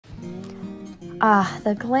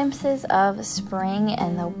The glimpses of spring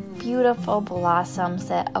and the beautiful blossoms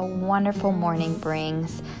that a wonderful morning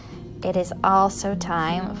brings. It is also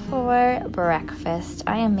time for breakfast.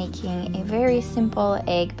 I am making a very simple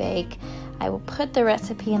egg bake. I will put the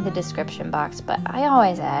recipe in the description box, but I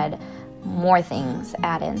always add more things,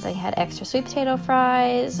 add-ins. I had extra sweet potato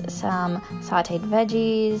fries, some sauteed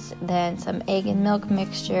veggies, then some egg and milk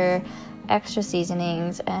mixture, extra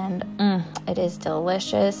seasonings, and it is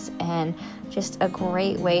delicious and just a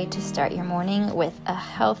great way to start your morning with a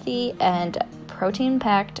healthy and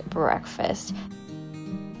protein-packed breakfast.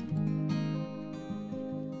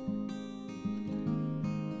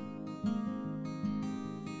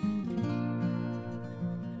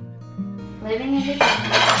 Living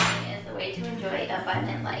independently is the way to enjoy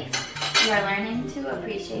abundant life. You are learning to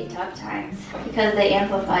appreciate tough times because they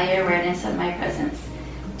amplify your awareness of my presence.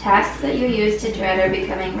 Tasks that you used to dread are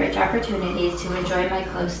becoming rich opportunities to enjoy my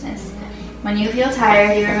closeness. When you feel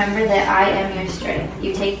tired, you remember that I am your strength.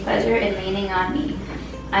 You take pleasure in leaning on me.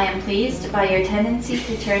 I am pleased by your tendency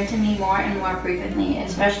to turn to me more and more frequently,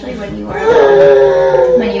 especially when you are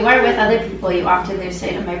alone. When you are with other people, you often lose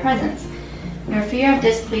sight of my presence. Your fear of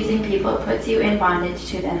displeasing people puts you in bondage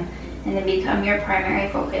to them, and they become your primary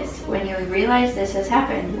focus. When you realize this has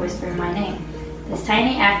happened, whisper my name. This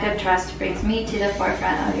tiny act of trust brings me to the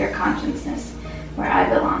forefront of your consciousness, where I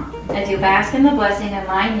belong. As you bask in the blessing of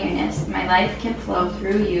my nearness, my life can flow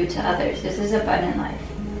through you to others. This is abundant life.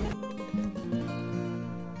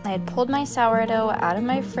 I had pulled my sourdough out of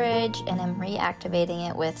my fridge and am reactivating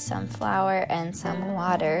it with some flour and some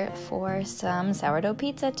water for some sourdough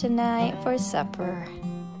pizza tonight for supper.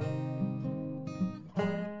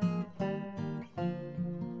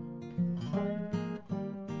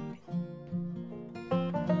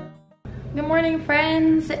 Good morning,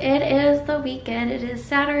 friends. It is the weekend. It is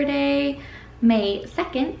Saturday, May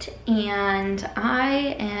 2nd, and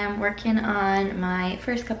I am working on my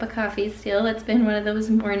first cup of coffee still. It's been one of those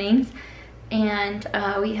mornings, and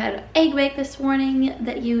we had egg bake this morning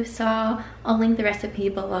that you saw. I'll link the recipe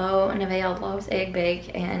below. Nevaeh loves egg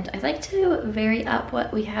bake, and I like to vary up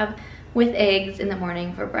what we have with eggs in the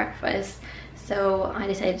morning for breakfast. So I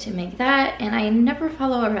decided to make that, and I never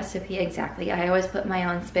follow a recipe exactly. I always put my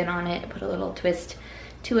own spin on it, put a little twist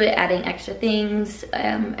to it, adding extra things,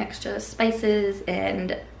 extra spices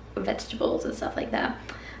and vegetables and stuff like that.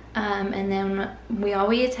 And then we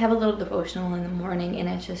always have a little devotional in the morning, and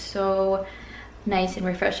it's just so nice and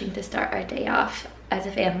refreshing to start our day off as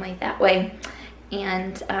a family that way.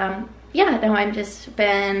 And yeah, now I've just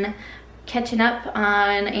been catching up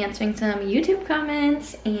on answering some YouTube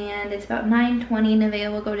comments, and it's about 9:20.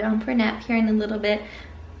 Nevaeh will go down for a nap here in a little bit.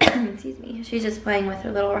 Excuse me. She's just playing with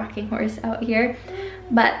her little rocking horse out here.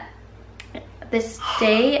 But this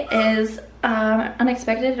day is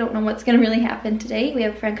unexpected. I don't know what's going to really happen today. We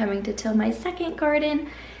have a friend coming to till my second garden,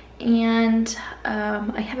 and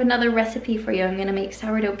I have another recipe for you. I'm going to make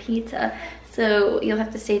sourdough pizza. So you'll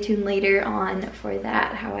have to stay tuned later on for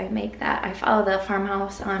that, how I make that. I follow the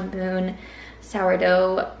Farmhouse on Boone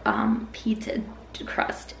sourdough pizza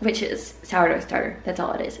crust, which is sourdough starter. That's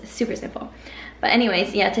all it is. It's super simple. But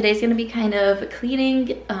anyways, yeah, today's gonna be kind of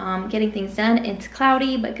cleaning, getting things done. It's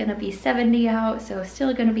cloudy, but gonna be 70 out, so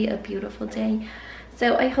still gonna be a beautiful day.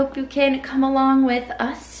 So I hope you can come along with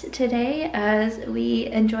us today as we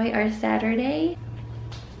enjoy our Saturday.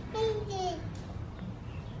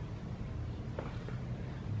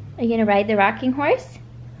 Are you gonna ride the rocking horse?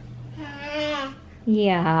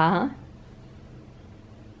 Yeah.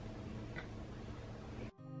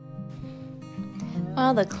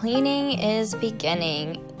 Well, the cleaning is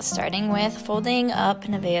beginning, starting with folding up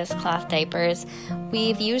Nevaeh's cloth diapers.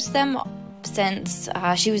 We've used them since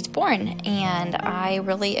she was born, and I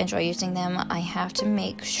really enjoy using them. I have to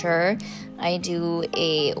make sure I do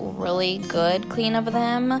a really good clean of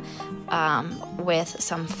them with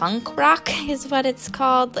some funk rock is what it's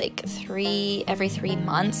called, like every 3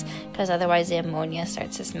 months, because otherwise the ammonia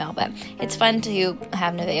starts to smell. But it's fun to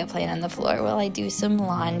have Nevaeh playing on the floor while I do some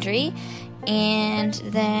laundry. And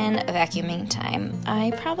then vacuuming time.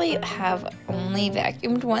 I probably have only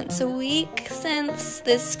vacuumed once a week since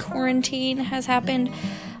this quarantine has happened.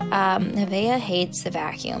 Nevaeh hates the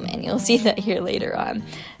vacuum, and you'll see that here later on.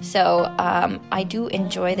 So I do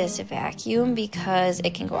enjoy this vacuum because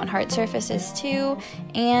it can go on hard surfaces too,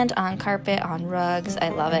 and on carpet, on rugs. I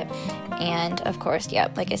love it. And of course, yeah,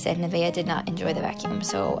 like I said, Nevaeh did not enjoy the vacuum,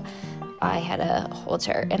 so I had to hold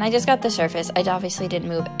her. And I just got the surface. I obviously didn't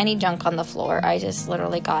move any junk on the floor. I just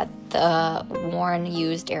literally got the worn,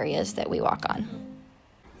 used areas that we walk on.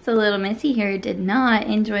 So little Missy here did not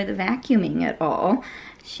enjoy the vacuuming at all.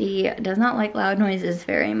 She does not like loud noises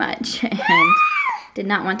very much and did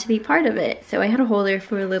not want to be part of it. So I had to hold her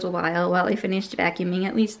for a little while I finished vacuuming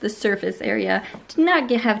at least the surface area. Did not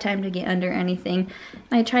have time to get under anything.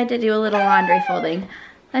 I tried to do a little laundry folding.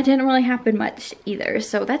 That didn't really happen much either.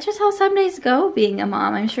 So that's just how some days go being a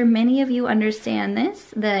mom. I'm sure many of you understand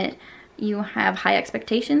this, that you have high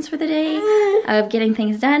expectations for the day of getting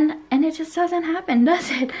things done, and it just doesn't happen,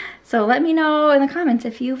 does it? So let me know in the comments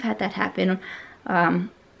if you've had that happen,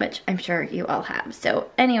 which I'm sure you all have. So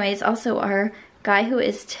anyways, also our guy who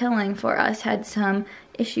is tilling for us had some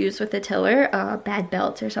issues with the tiller, bad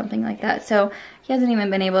belt or something like that. So he hasn't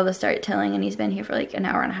even been able to start tilling, and he's been here for like an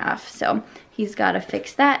hour and a half. So he's got to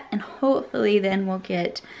fix that, and hopefully then we'll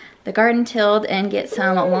get the garden tilled and get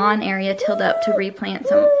some lawn area tilled up to replant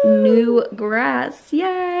some new grass.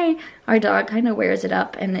 Yay! Our dog kind of wears it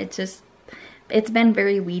up, and it's been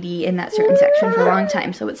very weedy in that certain section for a long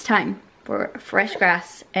time. So it's time for fresh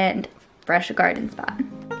grass and fresh garden spot.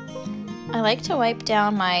 I like to wipe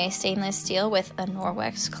down my stainless steel with a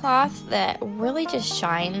Norwex cloth that really just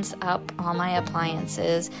shines up all my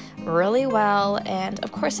appliances really well. And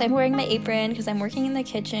of course I'm wearing my apron because I'm working in the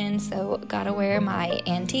kitchen, so gotta wear my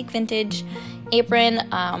antique vintage apron.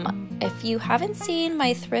 If you haven't seen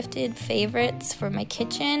my thrifted favorites for my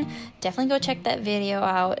kitchen, definitely go check that video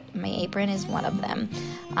out. My apron is one of them.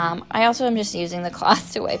 I also am just using the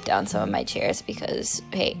cloth to wipe down some of my chairs because,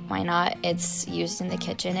 hey, why not? It's used in the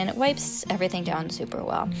kitchen and it wipes everything down super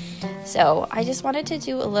well. So I just wanted to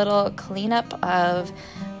do a little cleanup of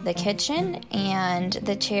the kitchen and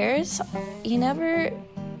the chairs. You never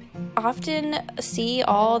often see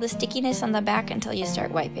all the stickiness on the back until you start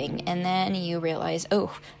wiping, and then you realize,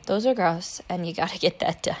 oh, those are gross, and you gotta get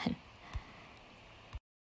that done.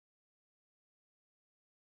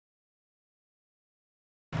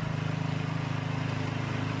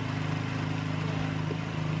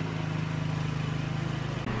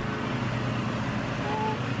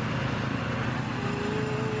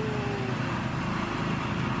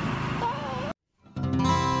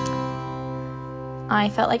 I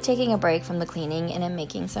felt like taking a break from the cleaning and I'm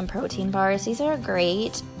making some protein bars. These are a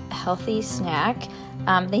great, healthy snack.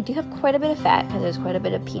 They do have quite a bit of fat because there's quite a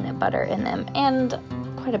bit of peanut butter in them and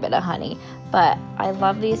quite a bit of honey. But I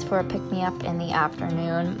love these for a pick-me-up in the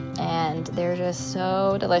afternoon, and they're just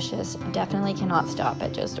so delicious. Definitely cannot stop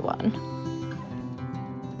at just one.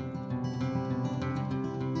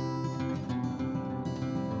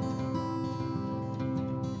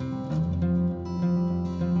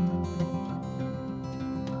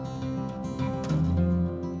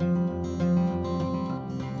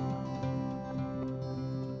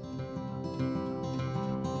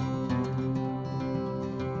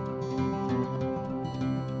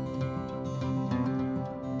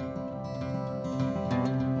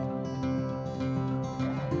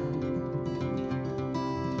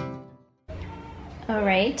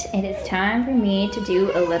 Alright, it is time for me to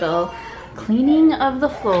do a little cleaning of the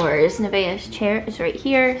floors. Nevaeh's chair is right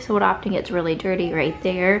here, so it often gets really dirty right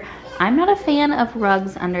there. I'm not a fan of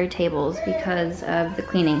rugs under tables because of the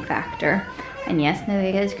cleaning factor. And yes,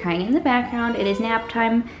 Nevaeh is crying in the background. It is nap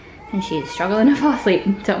time and she's struggling to fall asleep,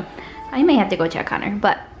 so I may have to go check on her.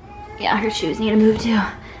 But yeah, her shoes need to move too.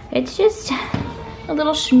 It's just a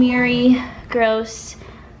little smeary, gross,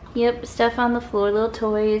 yep, stuff on the floor, little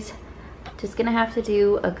toys. Just gonna have to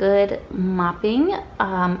do a good mopping.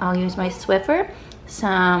 I'll use my Swiffer,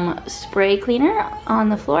 some spray cleaner on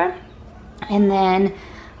the floor, and then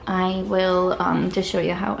I will just show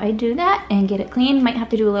you how I do that and get it clean. Might have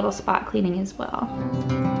to do a little spot cleaning as well.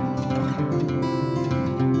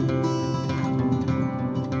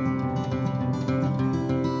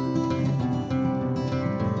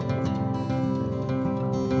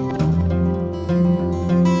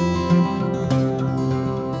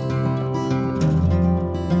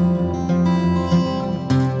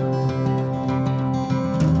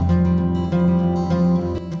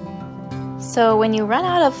 So when you run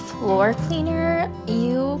out of floor cleaner,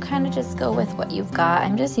 you kind of just go with what you've got.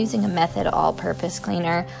 I'm just using a Method all-purpose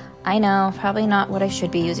cleaner. I know, probably not what I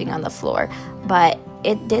should be using on the floor, but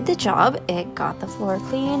it did the job. It got the floor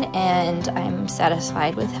clean, and I'm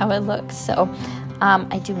satisfied with how it looks. So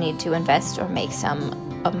I do need to invest or make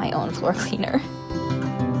some of my own floor cleaner.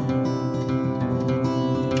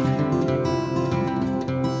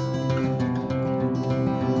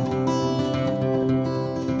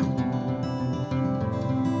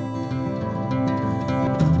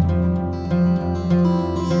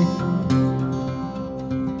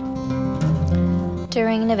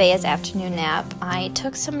 During Nevaeh's afternoon nap, I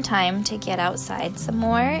took some time to get outside some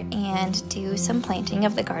more and do some planting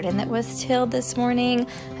of the garden that was tilled this morning.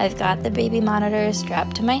 I've got the baby monitor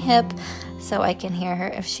strapped to my hip so I can hear her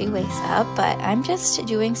if she wakes up, but I'm just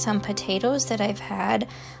doing some potatoes that I've had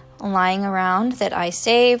lying around that I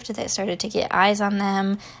saved that started to get eyes on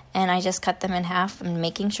them, and I just cut them in half and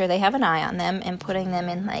making sure they have an eye on them and putting them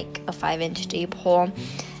in like a 5-inch deep hole.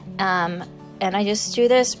 And I just do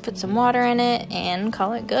this, put some water in it, and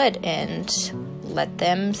call it good, and let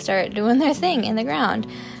them start doing their thing in the ground.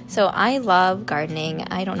 So I love gardening.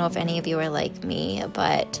 I don't know if any of you are like me,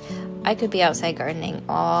 but I could be outside gardening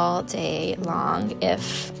all day long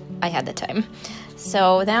if I had the time.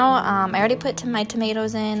 So now I already put my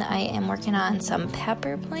tomatoes in. I am working on some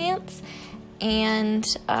pepper plants. And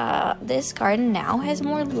this garden now has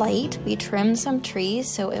more light. We trimmed some trees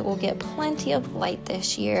so it will get plenty of light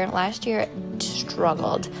this year. Last year it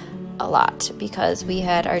struggled a lot because we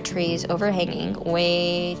had our trees overhanging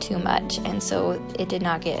way too much, and so it did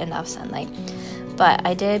not get enough sunlight. But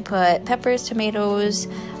I did put peppers, tomatoes,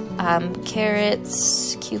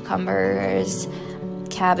 carrots, cucumbers,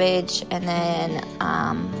 cabbage, and then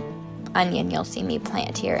onion you'll see me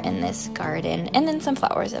plant here in this garden, and then some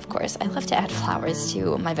flowers, of course. I love to add flowers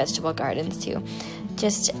to my vegetable gardens too.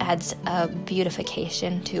 Just adds a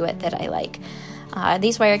beautification to it that I like.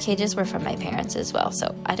 These wire cages were from my parents as well,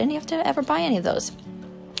 so I didn't have to ever buy any of those.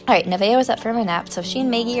 Alright, Nevaeh was up for my nap, so she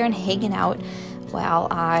and Maggie are hanging out while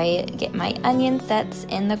I get my onion sets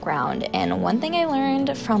in the ground. And one thing I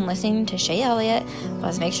learned from listening to Shay Elliott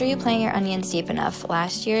was make sure you plant your onions deep enough.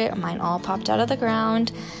 Last year, mine all popped out of the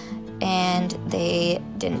ground and they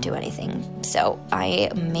didn't do anything. So I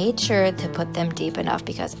made sure to put them deep enough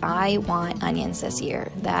because I want onions this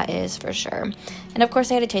year, that is for sure. And of course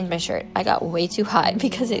I had to change my shirt. I got way too hot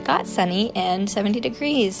because it got sunny and 70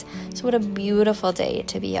 degrees. So what a beautiful day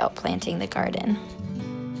to be out planting the garden.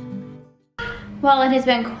 Well, it has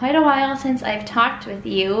been quite a while since I've talked with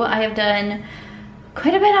you. I have done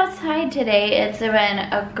quite a bit outside today. It's been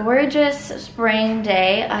a gorgeous spring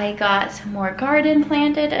day. I got some more garden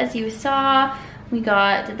planted, as you saw. We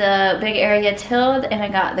got the big area tilled, and I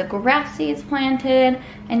got the grass seeds planted.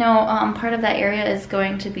 I know part of that area is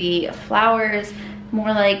going to be flowers,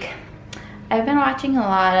 more like, I've been watching a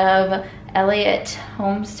lot of Elliott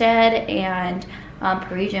Homestead and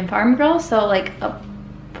Parisian Farm Girl, so like a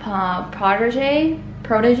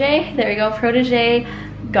protege, there we go, protege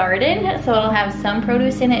garden, so it'll have some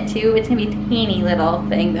produce in it too. It's gonna be a teeny little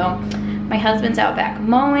thing though. My husband's out back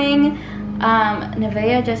mowing.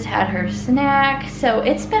 Nevaeh just had her snack, so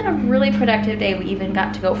it's been a really productive day. We even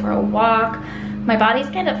got to go for a walk. My body's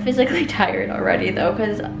kind of physically tired already though,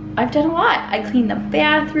 because I've done a lot. I cleaned the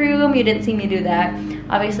bathroom. You didn't see me do that.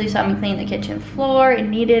 Obviously saw me clean the kitchen floor. It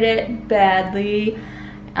needed it badly.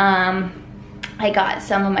 I got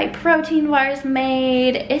some of my protein bars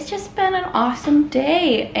made. It's just been an awesome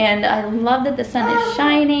day, and I love that the sun is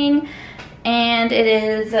shining, and it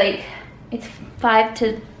is like, it's 5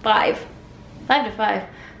 to 5. I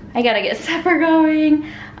gotta get supper going.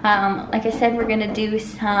 Like I said, we're gonna do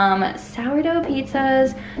some sourdough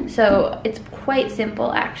pizzas, so it's quite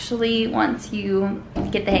simple actually once you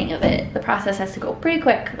get the hang of it. The process has to go pretty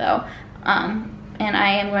quick though. And I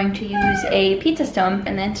am going to use a pizza stone,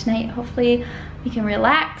 and then tonight hopefully we can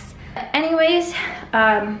relax. Anyways,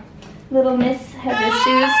 little miss has her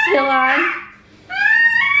shoes still on.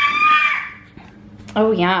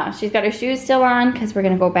 Oh yeah, she's got her shoes still on because we're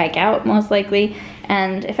gonna go back out most likely.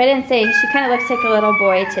 And if I didn't say, she kind of looks like a little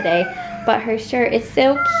boy today, but her shirt is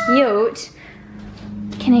so cute.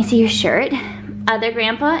 Can I see your shirt? Other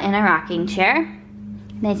grandpa in a rocking chair.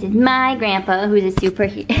 This is my grandpa, who's a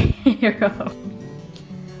superhero.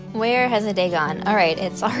 Where has the day gone? All right,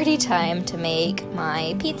 it's already time to make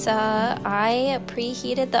my pizza. I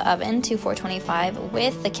preheated the oven to 425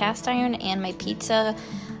 with the cast iron and my pizza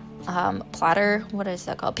platter, what is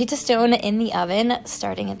that called? Pizza stone in the oven,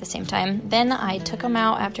 starting at the same time. Then I took them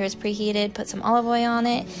out after it's preheated, put some olive oil on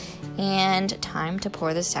it, and time to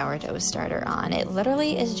pour the sourdough starter on. It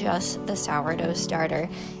literally is just the sourdough starter,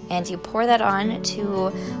 and you pour that on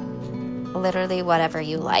to literally whatever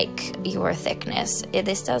you like, your thickness.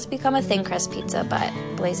 This does become a thin crust pizza, but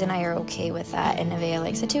Blaze and I are okay with that, and Nevaeh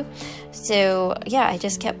likes it too. So yeah, I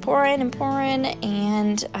just kept pouring and pouring,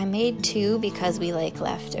 and I made 2 because we like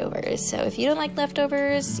leftovers. So if you don't like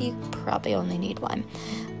leftovers, you probably only need 1.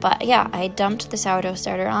 But yeah, I dumped the sourdough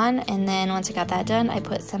starter on, and then once I got that done, I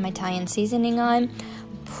put some Italian seasoning on,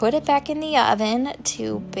 put it back in the oven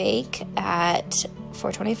to bake at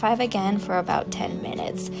 425 again for about 10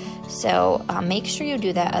 minutes. So make sure you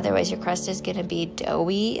do that, otherwise your crust is going to be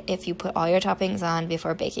doughy if you put all your toppings on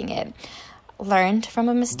before baking it. Learned from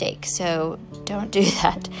a mistake, so don't do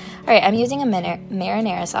that. All right, I'm using a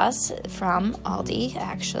marinara sauce from Aldi,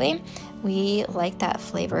 actually. We like that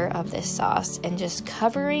flavor of this sauce, and just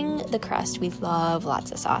covering the crust. We love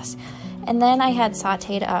lots of sauce. And then I had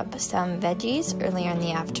sauteed up some veggies earlier in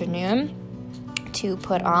the afternoon to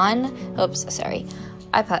put on. Oops, sorry.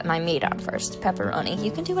 I put my meat on first, pepperoni.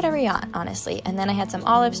 You can do whatever you want, honestly. And then I had some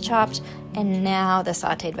olives chopped, and now the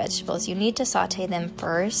sauteed vegetables. You need to saute them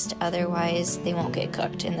first, otherwise they won't get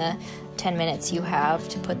cooked in the 10 minutes you have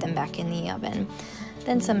to put them back in the oven.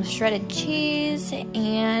 Then some shredded cheese,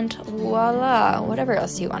 and voila, whatever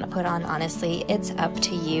else you want to put on, honestly. It's up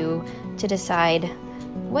to you to decide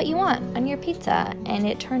what you want on your pizza, and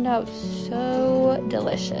it turned out so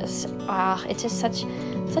delicious. It's just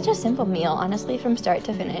such a simple meal, honestly. From start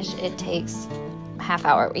to finish it takes half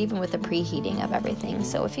hour, even with the preheating of everything.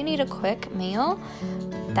 So if you need a quick meal,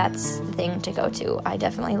 that's the thing to go to. I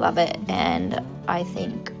definitely love it, and I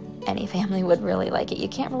think any family would really like it. You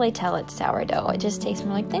can't really tell it's sourdough, it just tastes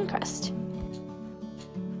more like thin crust.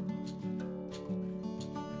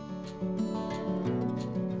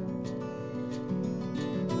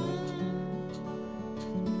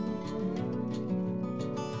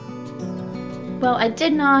 Well, I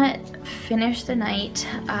did not finish the night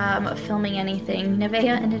filming anything. Nevaeh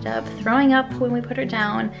ended up throwing up when we put her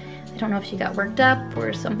down. I don't know if she got worked up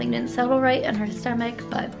or something didn't settle right in her stomach,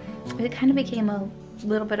 but it kind of became a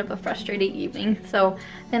little bit of a frustrating evening. So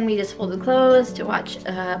then we just folded clothes to watch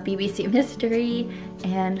BBC Mystery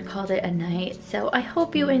and called it a night. So I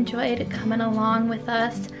hope you enjoyed coming along with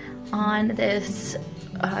us on this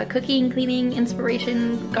cooking, cleaning,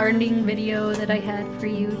 inspiration, gardening video that I had for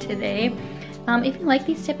you today. If you like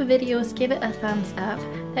these type of videos, give it a thumbs up.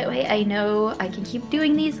 That way I know I can keep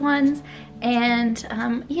doing these ones. And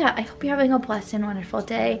yeah, I hope you're having a blessed and wonderful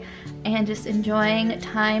day and just enjoying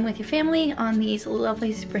time with your family on these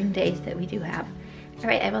lovely spring days that we do have. All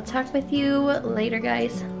right, I will talk with you later,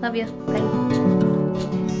 guys. Love you. Bye.